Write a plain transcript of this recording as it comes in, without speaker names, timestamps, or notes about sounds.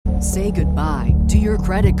Say goodbye to your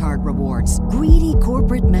credit card rewards. Greedy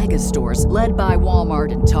corporate mega stores, led by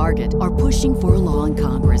Walmart and Target, are pushing for a law in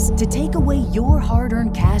Congress to take away your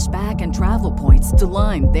hard-earned cash back and travel points to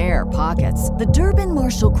line their pockets. The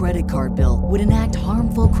Durbin-Marshall credit card bill would enact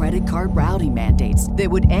harmful credit card routing mandates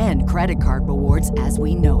that would end credit card rewards as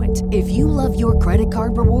we know it. If you love your credit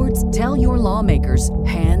card rewards, tell your lawmakers,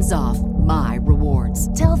 hands off my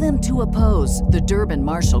rewards. Tell them to oppose the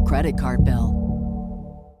Durbin-Marshall credit card bill.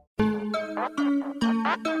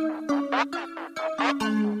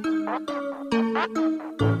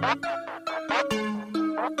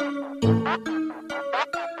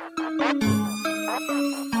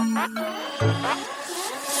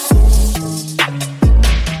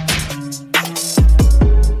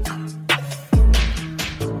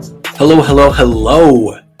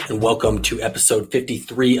 Hello, and welcome to episode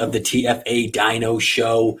 53 of the TFA Dyno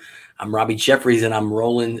Show. I'm Robbie Jeffries, and I'm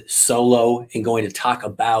rolling solo and going to talk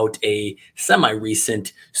about a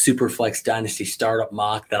semi-recent Superflex Dynasty startup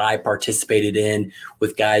mock that I participated in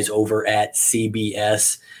with guys over at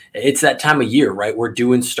CBS. It's that time of year, right? We're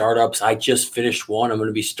doing startups. I just finished one. I'm going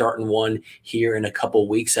to be starting one here in a couple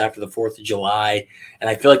weeks after the 4th of July. And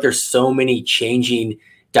I feel like there's so many changing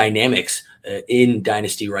dynamics in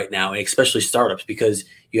Dynasty right now, and especially startups, because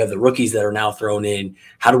you have the rookies that are now thrown in.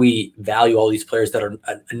 How do we value all these players that are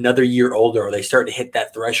another year older? Are they starting to hit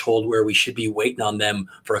that threshold where we should be waiting on them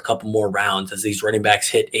for a couple more rounds as these running backs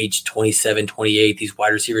hit age 27, 28, these wide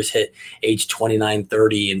receivers hit age 29,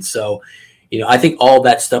 30. And so, I think all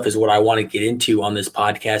that stuff is what I want to get into on this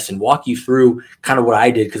podcast and walk you through kind of what I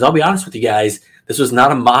did. Because I'll be honest with you guys, this was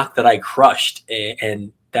not a mock that I crushed.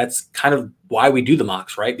 And that's kind of why we do the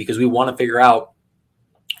mocks, right? Because we want to figure out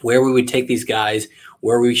where we would take these guys,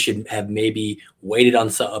 where we should have maybe waited on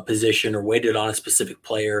a position or waited on a specific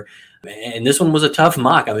player. And this one was a tough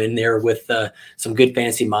mock. I'm in there with some good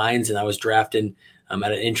fantasy minds, and I was drafting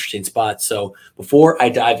at an interesting spot. So before I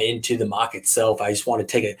dive into the mock itself, I just want to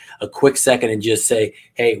take a quick second and just say,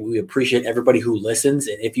 hey, we appreciate everybody who listens.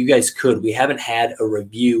 And if you guys could, we haven't had a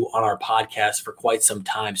review on our podcast for quite some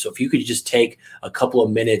time. So if you could just take a couple of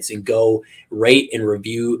minutes and go rate and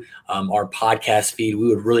review our podcast feed, we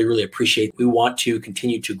would really, really appreciate it. We want to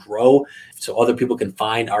continue to grow so other people can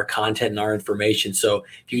find our content and our information. So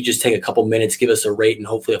if you could just take a couple minutes, give us a rate and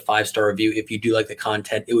hopefully a 5-star review. If you do like the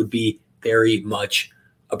content, it would be very much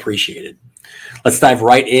appreciated. Let's dive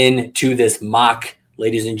right into this mock,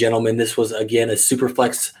 ladies and gentlemen. This was, again, a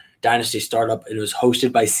Superflex Dynasty startup. It was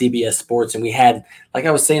hosted by CBS Sports, and we had, like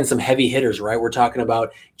I was saying, some heavy hitters, right? We're talking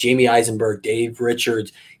about Jamie Eisenberg, Dave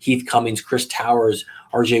Richards, Heath Cummings, Chris Towers,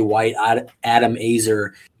 RJ White, Adam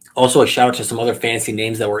Azer. Also a shout out to some other fancy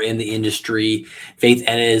names that were in the industry, Faith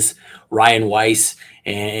Ennis, Ryan Weiss,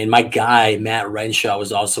 and my guy, Matt Renshaw,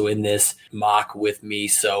 was also in this mock with me.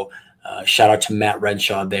 So shout out to Matt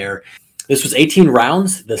Renshaw there. This was 18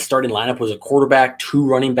 rounds. The starting lineup was a quarterback, 2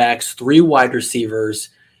 running backs, 3 wide receivers,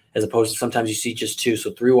 as opposed to sometimes you see just 2.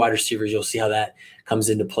 So 3 wide receivers. You'll see how that comes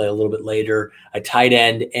into play a little bit later. A tight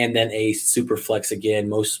end, and then a super flex again.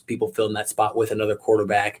 Most people fill in that spot with another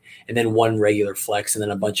quarterback, and then 1 regular flex, and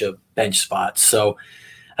then a bunch of bench spots. So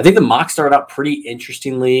I think the mock started out pretty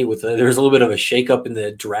interestingly. There was a little bit of a shakeup in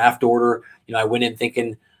the draft order. I went in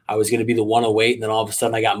thinking I was going to be the 108, and then all of a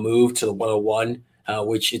sudden I got moved to the 101,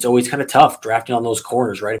 which it's always kind of tough drafting on those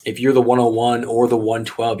corners, right? If you're the 101 or the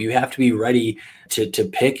 112, you have to be ready to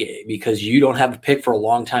pick it, because you don't have a pick for a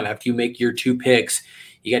long time. After you make your 2 picks,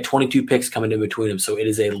 you got 22 picks coming in between them. So it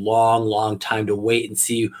is a long, long time to wait and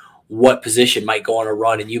see what position might go on a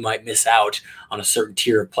run, and you might miss out on a certain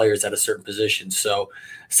tier of players at a certain position. So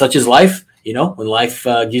such is life. When life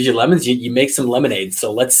gives you lemons, you make some lemonade.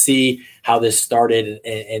 So let's see how this started.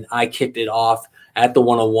 And I kicked it off at the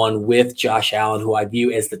 101 with Josh Allen, who I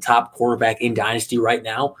view as the top quarterback in Dynasty right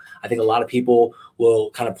now. I think a lot of people will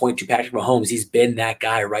kind of point to Patrick Mahomes. He's been that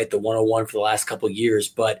guy, right? The 101 for the last couple of years.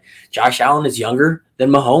 But Josh Allen is younger than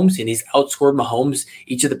Mahomes, and he's outscored Mahomes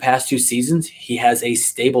each of the past 2 seasons. He has a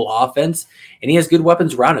stable offense, and he has good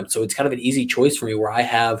weapons around him. So it's kind of an easy choice for me where I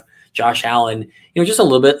have Josh Allen, just a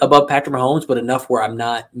little bit above Patrick Mahomes, but enough where I'm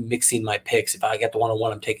not mixing my picks. If I get the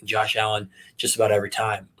 101, I'm taking Josh Allen just about every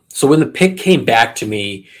time. So when the pick came back to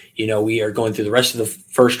me, we are going through the rest of the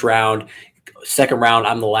first round. Second round,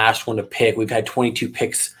 I'm the last one to pick. We've had 22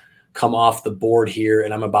 picks come off the board here,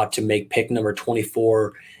 and I'm about to make pick number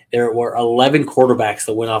 24. There were 11 quarterbacks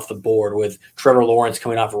that went off the board, with Trevor Lawrence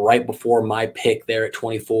coming off right before my pick there at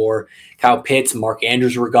 24. Kyle Pitts, Mark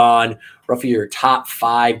Andrews were gone. Roughly your top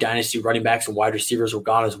 5 dynasty running backs and wide receivers were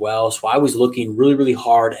gone as well. So I was looking really, really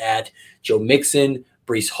hard at Joe Mixon,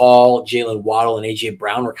 Breece Hall, Jalen Waddle, and A.J.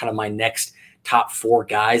 Brown were kind of my next top 4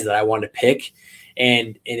 guys that I wanted to pick.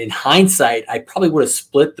 And in hindsight, I probably would have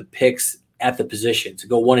split the picks at the position to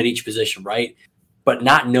go one at each position, right? But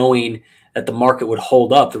not knowing that the market would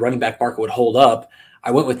hold up, the running back market would hold up,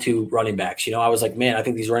 I went with 2 running backs. I was like, man, I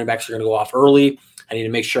think these running backs are going to go off early. I need to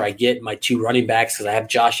make sure I get my 2 running backs because I have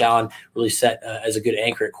Josh Allen really set as a good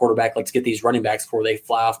anchor at quarterback. Let's get these running backs before they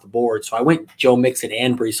fly off the board. So I went Joe Mixon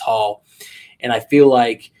and Breece Hall. And I feel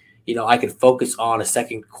like, I could focus on a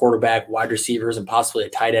second quarterback, wide receivers, and possibly a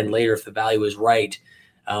tight end later if the value is right.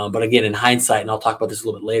 But again, in hindsight, and I'll talk about this a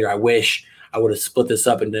little bit later, I wish I would have split this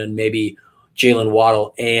up and then maybe Jalen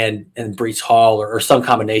Waddle and Breece Hall or some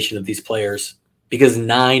combination of these players, because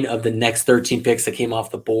 9 of the next 13 picks that came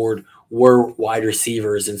off the board were wide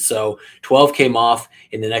receivers. And so 12 came off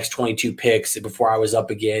in the next 22 picks before I was up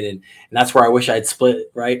again. And that's where I wish I had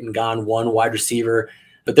split, right, and gone 1 wide receiver.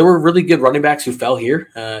 But there were really good running backs who fell here.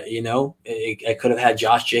 I could have had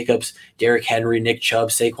Josh Jacobs, Derrick Henry, Nick Chubb,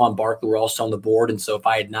 Saquon Barkley were also on the board. And so if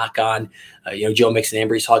I had not gone, Joe Mixon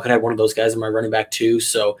and Breece Hall, I could have had one of those guys in my running back too.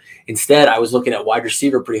 So instead, I was looking at wide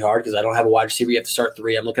receiver pretty hard because I don't have a wide receiver yet to start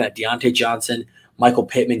 3. I'm looking at Deontay Johnson, Michael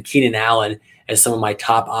Pittman, Keenan Allen as some of my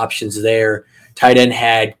top options there. Tight end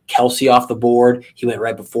had Kelsey off the board. He went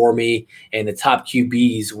right before me. And the top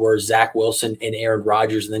QBs were Zach Wilson and Aaron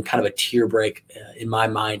Rodgers, and then kind of a tier break in my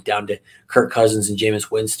mind down to Kirk Cousins and Jameis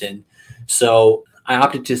Winston. So I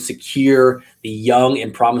opted to secure the young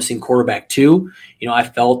and promising quarterback 2. I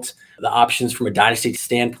felt the options from a dynasty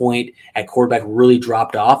standpoint at quarterback really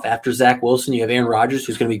dropped off after Zach Wilson. You have Aaron Rodgers,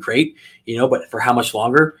 who's going to be great, but for how much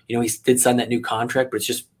longer? He did sign that new contract, but it's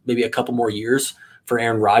just maybe a couple more years for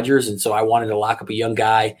Aaron Rodgers. And so I wanted to lock up a young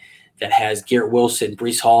guy that has Garrett Wilson,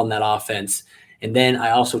 Breece Hall in that offense. And then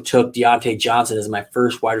I also took Deontay Johnson as my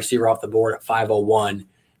first wide receiver off the board at 501.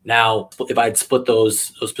 Now, if I'd split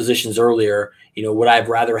those positions earlier, would I have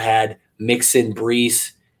rather had Mixon,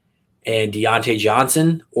 Breece, and Deontay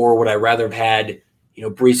Johnson, or would I rather have had,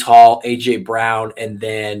 Breece Hall, AJ Brown, and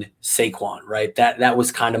then Saquon, right? That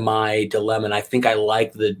was kind of my dilemma. And I think I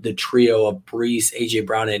like the trio of Breece, AJ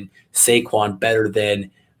Brown, and Saquon better than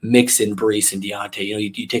Mixon, Breece, and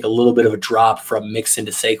Deontay. You take a little bit of a drop from Mixon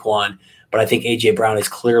to Saquon, but I think AJ Brown is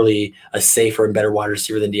clearly a safer and better wide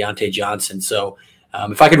receiver than Deontay Johnson. So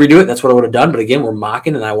if I could redo it, that's what I would have done. But again, we're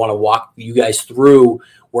mocking, and I want to walk you guys through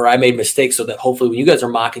where I made mistakes so that hopefully when you guys are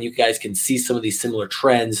mocking, you guys can see some of these similar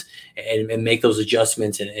trends and make those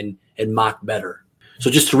adjustments and mock better. So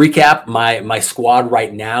just to recap, my squad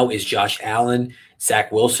right now is Josh Allen,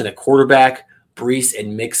 Zach Wilson at quarterback, Breece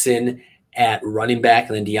and Mixon at running back,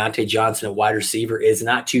 and then Deontay Johnson at wide receiver is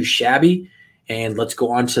not too shabby. And let's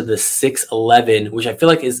go on to the 6'11", which I feel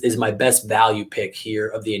like is my best value pick here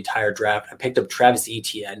of the entire draft. I picked up Travis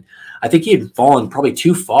Etienne. I think he had fallen probably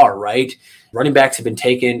too far, right? Running backs have been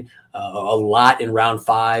taken a lot in round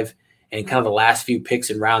 5 and kind of the last few picks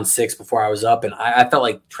in round 6 before I was up. And I felt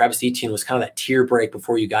like Travis Etienne was kind of that tier break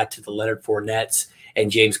before you got to the Leonard Fournettes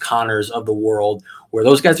and James Connors of the world, where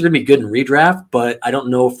those guys are going to be good in redraft, but I don't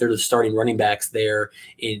know if they're the starting running backs there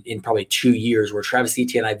in probably 2 years, where Travis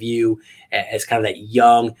Etienne I view as kind of that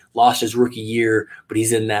young, lost his rookie year, but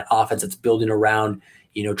he's in that offense that's building around,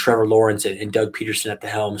 Trevor Lawrence and Doug Peterson at the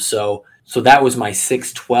helm. So that was my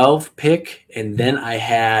 6'12" pick. And then I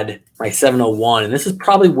had my 701. And this is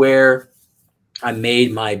probably where I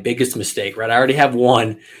made my biggest mistake, right? I already have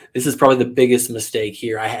one. This is probably the biggest mistake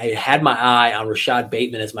here. I had my eye on Rashad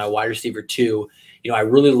Bateman as my wide receiver 2. I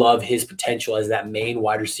really love his potential as that main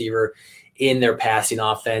wide receiver in their passing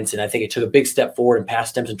offense. And I think it took a big step forward in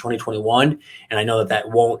pass attempts in 2021. And I know that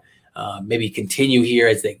won't maybe continue here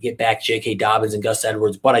as they get back J.K. Dobbins and Gus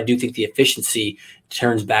Edwards. But I do think the efficiency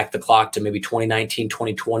turns back the clock to maybe 2019,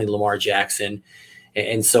 2020 Lamar Jackson.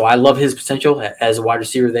 And so I love his potential as a wide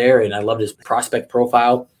receiver there, and I loved his prospect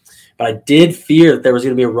profile. But I did fear that there was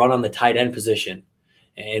going to be a run on the tight end position.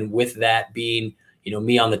 And with that being,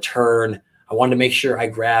 me on the turn, I wanted to make sure I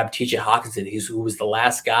grabbed TJ Hawkinson, who was the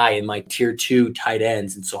last guy in my tier 2 tight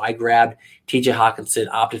ends. And so I grabbed TJ Hawkinson,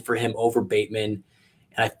 opted for him over Bateman.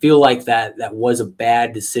 And I feel like that was a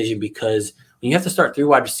bad decision, because when you have to start 3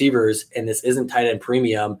 wide receivers and this isn't tight end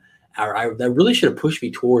premium, that really should have pushed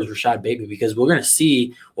me towards Rashad Bateman, because we're going to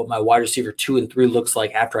see what my wide receiver 2 and 3 looks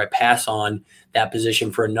like after I pass on that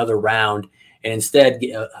position for another round. And instead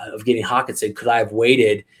of getting Hawkinson, could I have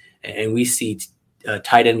waited and we see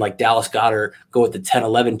tight end like Dallas Goedert go at the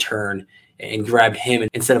 10-11 turn and grabbed him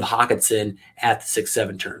instead of Hawkinson at the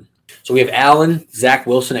 6-7 turn? So we have Allen, Zach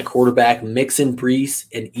Wilson at quarterback, Mixon, Breece,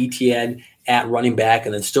 and Etienne at running back,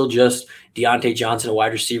 and then still just Deontay Johnson, a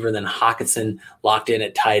wide receiver, and then Hawkinson locked in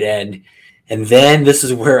at tight end. And then this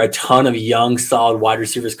is where a ton of young, solid wide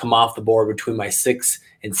receivers come off the board between my 6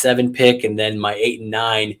 and 7 pick and then my 8 and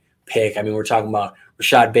 9 pick. I mean, we're talking about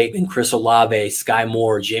Rashad Bateman, Chris Olave, Sky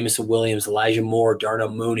Moore, Jamison Williams, Elijah Moore, Darnell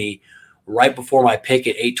Mooney. Right before my pick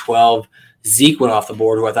at 8-12, Zeke went off the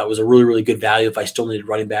board, who I thought was a really, really good value if I still needed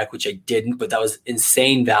running back, which I didn't, but that was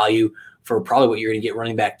insane value for probably what you're going to get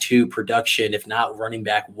running back 2 production, if not running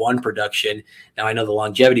back 1 production. Now, I know the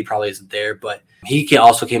longevity probably isn't there, but he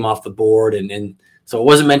also came off the board. And so it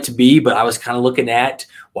wasn't meant to be, but I was kind of looking at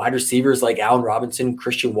wide receivers like Allen Robinson,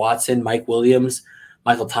 Christian Watson, Mike Williams,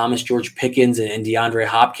 Michael Thomas, George Pickens, and DeAndre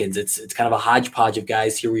Hopkins. It's kind of a hodgepodge of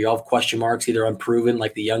guys here where you all have question marks, either unproven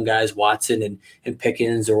like the young guys, Watson and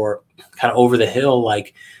Pickens, or kind of over the hill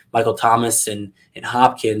like Michael Thomas and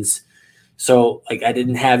Hopkins. So like I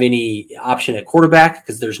didn't have any option at quarterback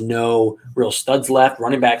because there's no real studs left.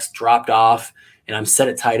 Running backs dropped off, and I'm set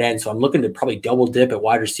at tight end. So I'm looking to probably double dip at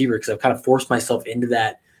wide receiver because I've kind of forced myself into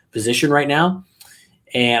that position right now.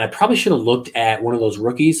 And I probably should have looked at one of those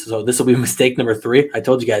rookies. So this will be mistake number 3. I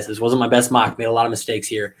told you guys this wasn't my best mock. Made a lot of mistakes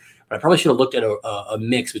here. But I probably should have looked at a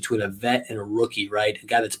mix between a vet and a rookie, right? A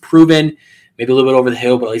guy that's proven, maybe a little bit over the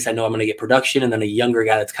hill, but at least I know I'm going to get production, and then a younger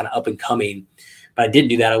guy that's kind of up and coming. But I didn't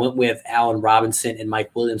do that. I went with Allen Robinson and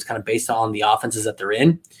Mike Williams kind of based on the offenses that they're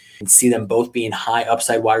in, and see them both being high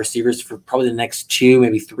upside wide receivers for probably the next 2,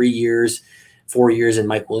 maybe 3 years, 4 years in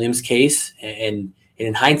Mike Williams' case. And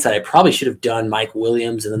in hindsight, I probably should have done Mike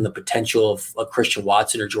Williams and then the potential of a Christian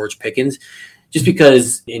Watson or George Pickens, just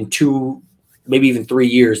because in 2, maybe even 3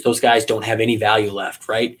 years, those guys don't have any value left,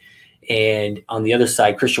 right? And on the other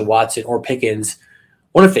side, Christian Watson or Pickens,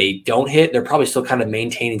 what if they don't hit? They're probably still kind of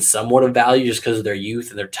maintaining somewhat of value just because of their youth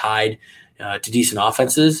and they're tied to decent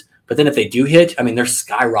offenses. But then if they do hit, I mean, they're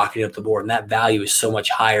skyrocketing up the board, and that value is so much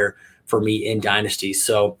higher for me in Dynasty.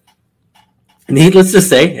 So needless to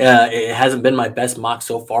say, it hasn't been my best mock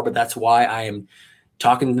so far, but that's why I am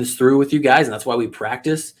talking this through with you guys, and that's why we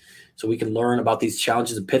practice, so we can learn about these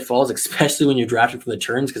challenges and pitfalls, especially when you're drafting from the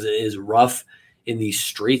turns, because it is rough in these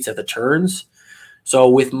streets at the turns. So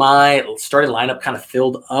with my starting lineup kind of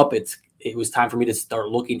filled up, it was time for me to start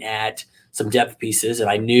looking at some depth pieces, and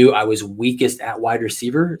I knew I was weakest at wide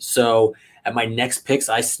receiver. So at my next picks,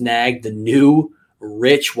 I snagged the new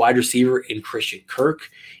rich wide receiver in Christian Kirk,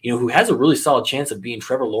 who has a really solid chance of being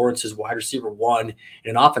Trevor Lawrence's wide receiver 1 in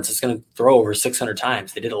an offense that's going to throw over 600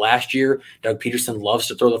 times. They did it last year. Doug Peterson loves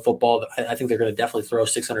to throw the football. I think they're going to definitely throw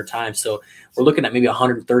 600 times. So we're looking at maybe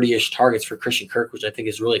 130-ish targets for Christian Kirk, which I think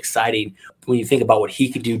is really exciting when you think about what he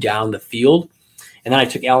could do down the field. And then I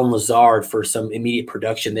took Allen Lazard for some immediate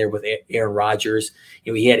production there with Aaron Rodgers.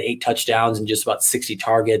 He had 8 touchdowns and just about 60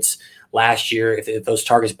 targets last year. If those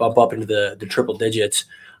targets bump up into the triple digits,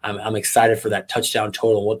 I'm excited for that touchdown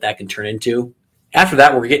total and what that can turn into. After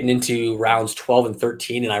that, we're getting into rounds 12 and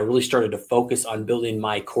 13, and I really started to focus on building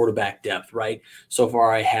my quarterback depth, right? So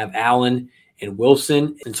far, I have Allen and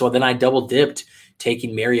Wilson, and so then I double dipped,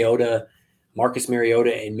 taking Marcus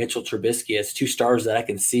Mariota, and Mitchell Trubisky as 2 stars that I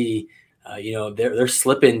can see. They're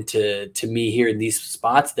slipping to me here in these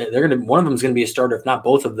spots. One of them is going to be a starter, if not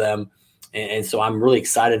both of them. And so I'm really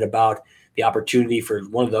excited about the opportunity for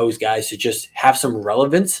one of those guys to just have some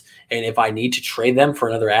relevance. And if I need to trade them for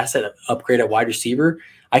another asset, upgrade at wide receiver,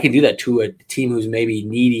 I can do that to a team who's maybe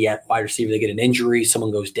needy at wide receiver. They get an injury,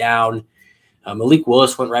 someone goes down. Malik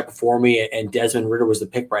Willis went right before me, and Desmond Ridder was the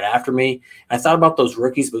pick right after me. And I thought about those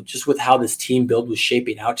rookies, but just with how this team build was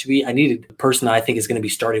shaping out to be, I needed a person that I think is going to be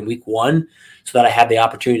starting week 1 so that I had the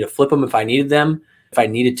opportunity to flip them if I needed them, if I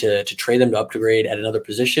needed to trade them to upgrade at another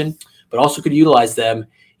position, but also could utilize them,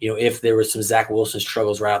 if there was some Zach Wilson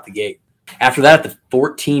struggles right out the gate. After that, at the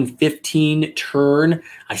 14-15 turn,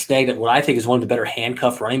 I snagged what I think is one of the better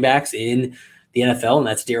handcuff running backs in the NFL, and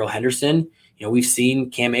that's Darrell Henderson. We've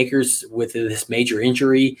seen Cam Akers with this major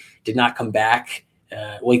injury did not come back.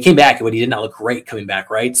 He came back, but he did not look great coming back,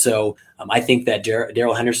 right? So I think that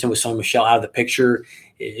Darrell Henderson with Sony Michel out of the picture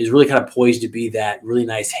is really kind of poised to be that really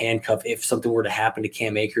nice handcuff if something were to happen to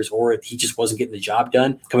Cam Akers or if he just wasn't getting the job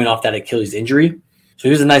done coming off that Achilles injury. So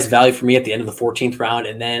he was a nice value for me at the end of the 14th round.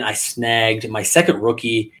 And then I snagged my second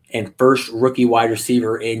rookie and first rookie wide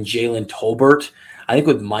receiver in Jalen Tolbert. I think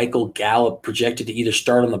with Michael Gallup projected to either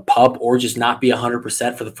start on the PUP or just not be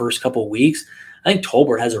 100% for the first couple of weeks, I think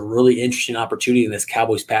Tolbert has a really interesting opportunity in this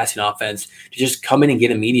Cowboys passing offense to just come in and get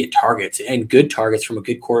immediate targets and good targets from a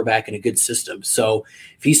good quarterback and a good system. So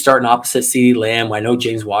if he's starting opposite CeeDee Lamb, I know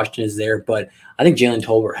James Washington is there, but I think Jalen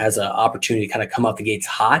Tolbert has an opportunity to kind of come out the gates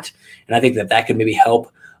hot. And I think that could maybe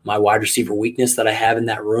help my wide receiver weakness that I have in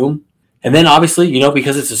that room. And then obviously,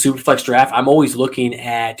 because it's a super flex draft, I'm always looking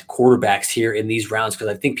at quarterbacks here in these rounds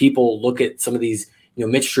because I think people look at some of these,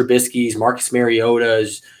 Mitch Trubisky's, Marcus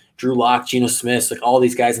Mariota's, Drew Lock, Geno Smith, like all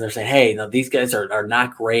these guys, and they're saying, hey, no, these guys are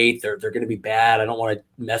not great. They're going to be bad. I don't want to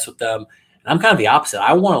mess with them. And I'm kind of the opposite.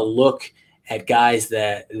 I want to look at guys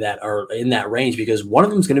that are in that range because one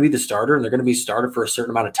of them is going to be the starter, and they're going to be started for a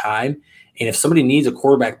certain amount of time. And if somebody needs a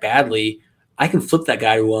quarterback badly, I can flip that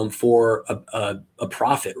guy to them for a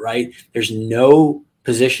profit, right? There's no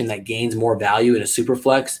position that gains more value in a super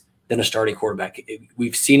flex than a starting quarterback.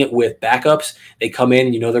 We've seen it with backups. They come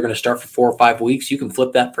in, they're going to start for 4 or 5 weeks. You can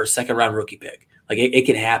flip that for a second-round rookie pick. Like it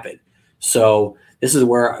can happen. So this is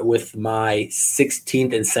where with my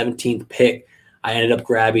 16th and 17th pick, I ended up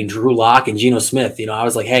grabbing Drew Lock and Geno Smith. I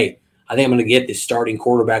was like, hey, I think I'm going to get this starting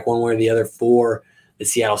quarterback one way or the other for the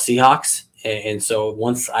Seattle Seahawks. And so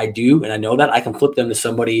once I do, and I know that, I can flip them to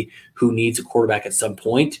somebody who needs a quarterback at some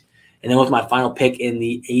point. And then with my final pick in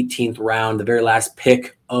the 18th round, the very last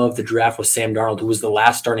pick of the draft was Sam Darnold, who was the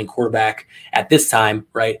last starting quarterback at this time,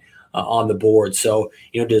 right, on the board. So,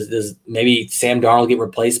 does maybe Sam Darnold get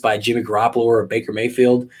replaced by Jimmy Garoppolo or Baker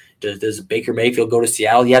Mayfield? Does Baker Mayfield go to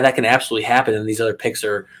Seattle? Yeah, that can absolutely happen. And these other picks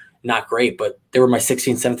are not great, but they were my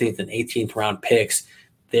 16th, 17th, and 18th round picks.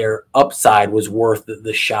 Their upside was worth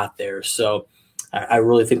the shot there. So I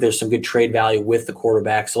really think there's some good trade value with the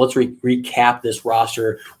quarterback. So let's recap this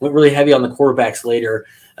roster. Went really heavy on the quarterbacks later.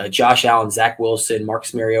 Josh Allen, Zach Wilson,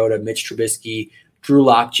 Marcus Mariota, Mitch Trubisky, Drew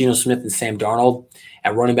Lock, Geno Smith, and Sam Darnold.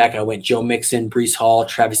 At running back, I went Joe Mixon, Breece Hall,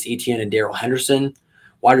 Travis Etienne, and Darrell Henderson.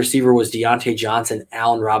 Wide receiver was Deontay Johnson,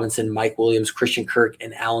 Allen Robinson, Mike Williams, Christian Kirk,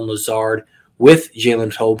 and Allen Lazard with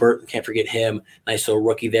Jalen Tolbert. Can't forget him. Nice little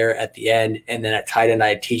rookie there at the end. And then at tight end, I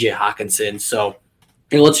had TJ Hawkinson. So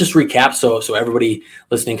let's just recap so everybody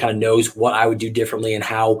listening kind of knows what I would do differently and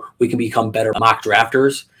how we can become better mock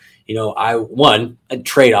drafters. I'd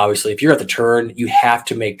trade, obviously. If you're at the turn, you have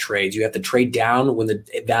to make trades. You have to trade down when the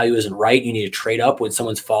value isn't right. You need to trade up when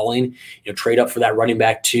someone's falling. Trade up for that running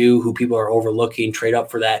back too, who people are overlooking. Trade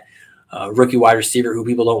up for that rookie wide receiver who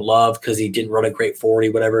people don't love because he didn't run a great 40,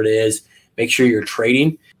 whatever it is. Make sure you're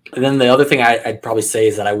trading. And then the other thing I'd probably say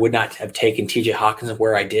is that I would not have taken TJ Hawkinson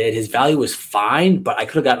where I did. His value was fine, but I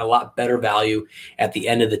could have gotten a lot better value at the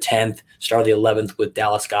end of the 10th, start of the 11th with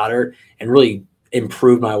Dallas Goedert, and really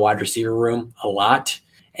improved my wide receiver room a lot.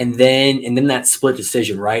 And then that split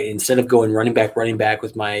decision, right? Instead of going running back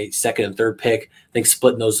with my second and third pick, I think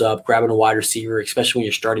splitting those up, grabbing a wide receiver, especially when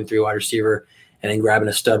you're starting 3 wide receiver, and then grabbing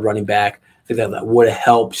a stud running back, I think that would have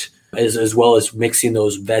helped as well as mixing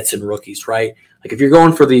those vets and rookies, right? Like if you're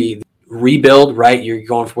going for the rebuild, right, you're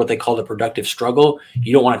going for what they call the productive struggle.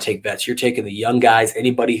 You don't want to take vets. You're taking the young guys,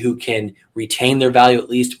 anybody who can retain their value at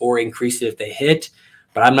least or increase it if they hit.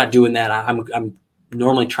 But I'm not doing that. I'm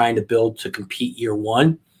normally trying to build to compete year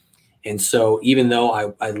one. And so even though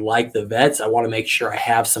I like the vets, I want to make sure I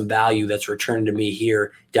have some value that's returned to me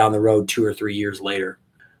here down the road 2 or 3 years later.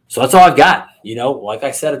 So that's all I've got. Like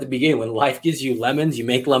I said at the beginning, when life gives you lemons, you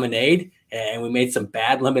make lemonade. And we made some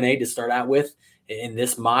bad lemonade to start out with in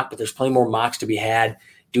this mock, but there's plenty more mocks to be had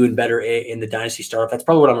doing better in the Dynasty Startup. That's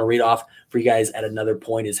probably what I'm going to read off for you guys at another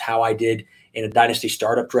point is how I did in a Dynasty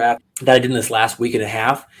Startup draft that I did in this last week and a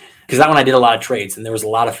half. Because that one I did a lot of trades and there was a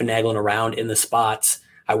lot of finagling around in the spots.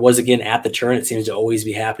 I was, again, at the turn. It seems to always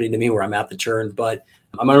be happening to me where I'm at the turn. But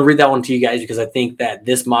I'm going to read that one to you guys because I think that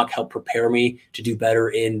this mock helped prepare me to do better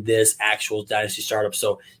in this actual Dynasty Startup.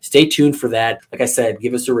 So stay tuned for that. Like I said,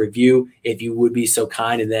 give us a review if you would be so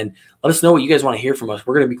kind. And then let us know what you guys want to hear from us.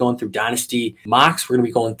 We're going to be going through Dynasty mocks. We're going to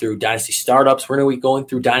be going through Dynasty Startups. We're going to be going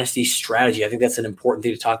through Dynasty strategy. I think that's an important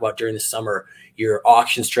thing to talk about during the summer. Your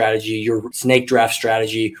auction strategy, your snake draft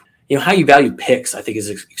strategy. How you value picks, I think, is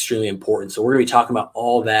extremely important. So we're going to be talking about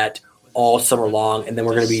all that all summer long, and then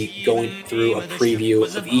we're going to be going through a preview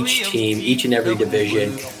of each team, each and every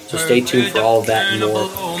division. So stay tuned for all of that and more.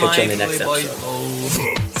 Catch you on the next episode.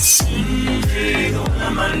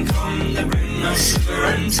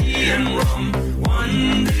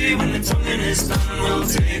 One day when the tonguing is done, we'll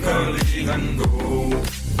take our leave and go.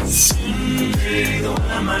 Someday the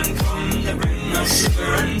weatherman come to bring us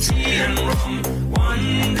sugar and tea and rum.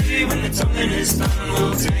 One day when the tonguing is done,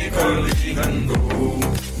 we'll take our leave and go.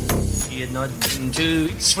 He had not been 2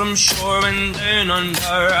 weeks from shore when down under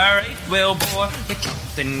a right whale bore. The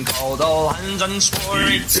captain called all hands and swore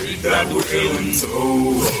he'd take that whale in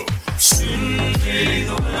tow. Soon may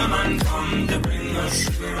the weatherman come to bring us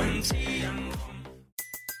sugar and tea and rum.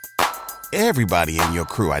 Everybody in your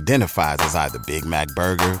crew identifies as either Big Mac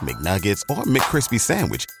Burger, McNuggets, or McCrispy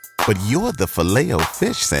Sandwich. But you're the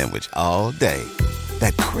Filet-O-Fish Sandwich all day.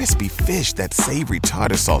 That crispy fish, that savory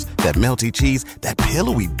tartar sauce, that melty cheese, that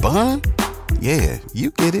pillowy bun. Yeah,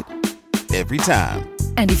 you get it. Every time.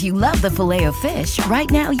 And if you love the Filet-O-Fish, right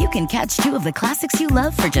now you can catch two of the classics you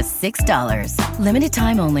love for just $6. Limited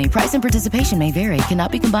time only. Price and participation may vary.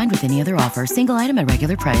 Cannot be combined with any other offer. Single item at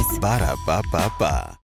regular price. Ba-da-ba-ba-ba.